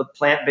the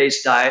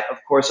plant-based diet. Of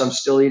course, I'm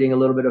still eating a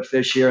little bit of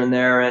fish here and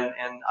there, and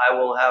I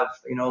will have,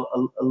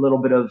 a little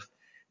bit of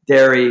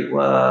dairy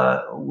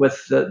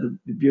with the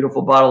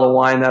beautiful bottle of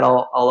wine that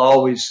I'll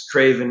always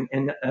crave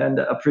and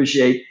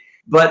appreciate.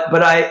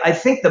 But I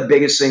think the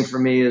biggest thing for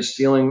me is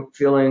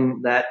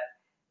feeling that,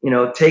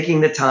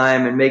 taking the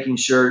time and making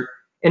sure.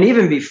 And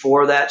even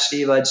before that,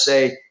 Steve, I'd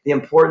say the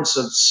importance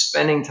of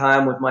spending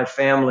time with my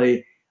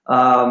family.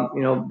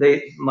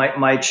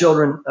 My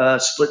children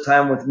split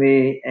time with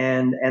me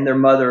and their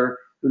mother,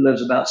 who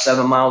lives about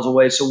 7 miles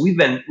away. So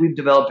we've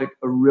developed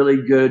a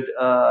really good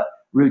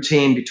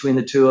routine between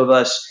the two of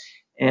us,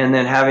 and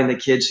then having the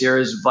kids here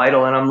is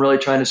vital. And I'm really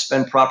trying to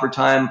spend proper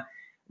time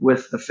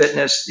with the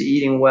fitness, the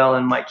eating well,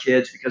 and my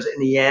kids, because in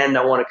the end,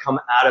 I want to come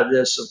out of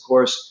this, of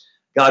course,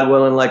 God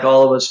willing, like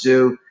all of us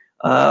do,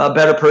 a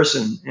better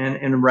person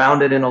and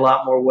rounded in a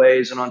lot more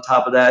ways. And on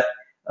top of that,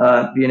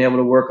 being able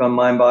to work on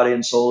mind, body,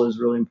 and soul is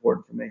really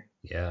important for me.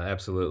 Yeah,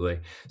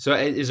 absolutely. So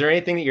is there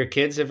anything that your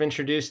kids have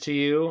introduced to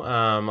you,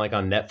 like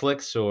on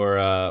Netflix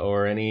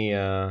or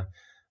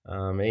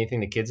anything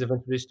the kids have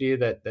introduced to you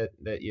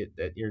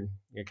that you're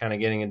kind of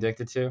getting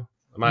addicted to?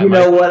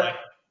 What?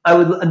 I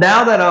would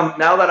now that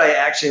I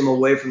actually am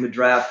away from the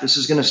draft. This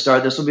is going to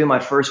start. This will be my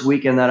first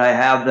weekend that I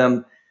have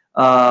them,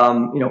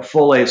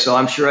 fully. So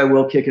I'm sure I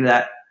will kick into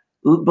that.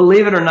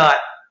 Believe it or not,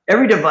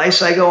 every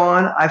device I go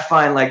on, I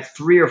find like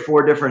 3 or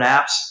 4 different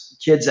apps,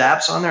 kids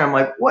apps on there. I'm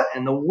like, what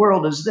in the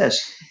world is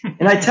this?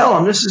 And I tell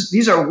them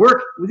these are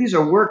work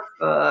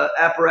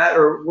apparatus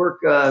or work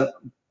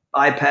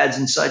iPads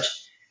and such.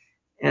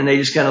 And they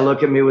just kind of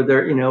look at me with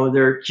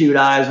their cute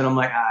eyes, and I'm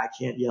like, I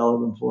can't yell at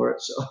them for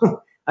it.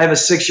 So I have a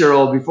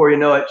 6-year-old. Before you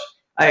know it,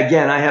 I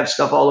have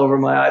stuff all over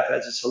my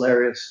iPads. It's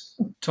hilarious.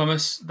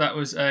 Thomas, that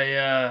was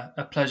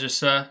a pleasure,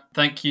 sir.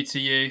 Thank you to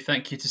you.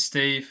 Thank you to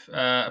Steve.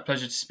 A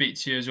pleasure to speak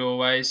to you as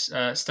always.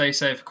 Stay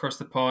safe across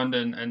the pond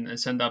and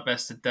send our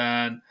best to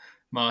Dan,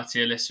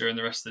 Marty, Alyssa, and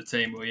the rest of the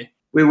team, will you?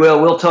 We will.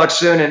 We'll talk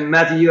soon. And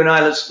Matthew, you and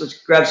I,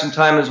 let's grab some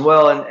time as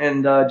well.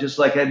 And just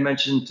like I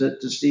mentioned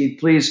to Steve,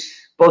 please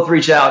both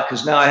reach out,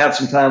 because now I have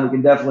some time. We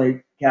can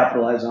definitely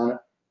capitalize on it.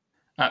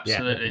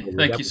 Absolutely. Yeah.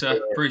 Thank you, sir.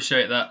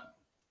 Appreciate that.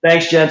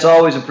 Thanks, gents.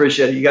 Always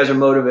appreciate it. You guys are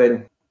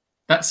motivating.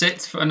 That's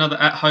it for another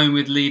At Home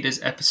with Leaders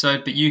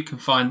episode, but you can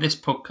find this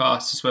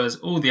podcast as well as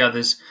all the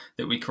others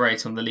that we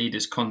create on the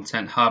Leaders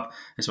Content Hub,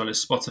 as well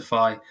as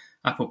Spotify,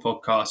 Apple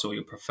Podcasts, or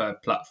your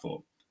preferred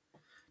platform.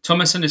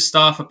 Thomas and his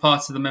staff are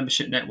part of the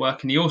membership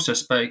network, and he also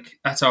spoke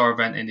at our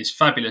event in his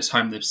fabulous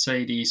home, the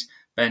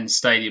Mercedes-Benz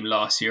Stadium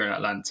last year in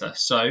Atlanta.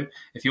 So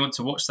if you want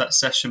to watch that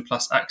session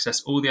plus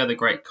access all the other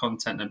great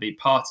content and be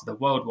part of the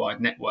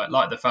worldwide network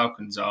like the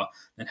Falcons are,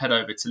 then head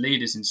over to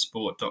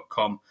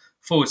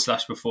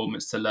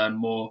leadersinsport.com/performance to learn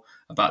more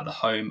about the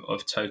home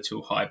of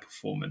total high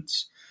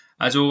performance.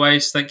 As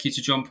always, thank you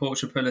to John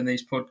Porch for pulling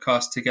these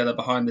podcasts together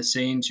behind the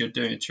scenes. You're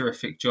doing a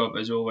terrific job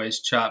as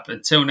always, chap.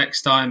 Until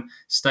next time,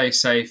 stay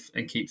safe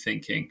and keep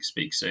thinking.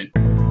 Speak soon.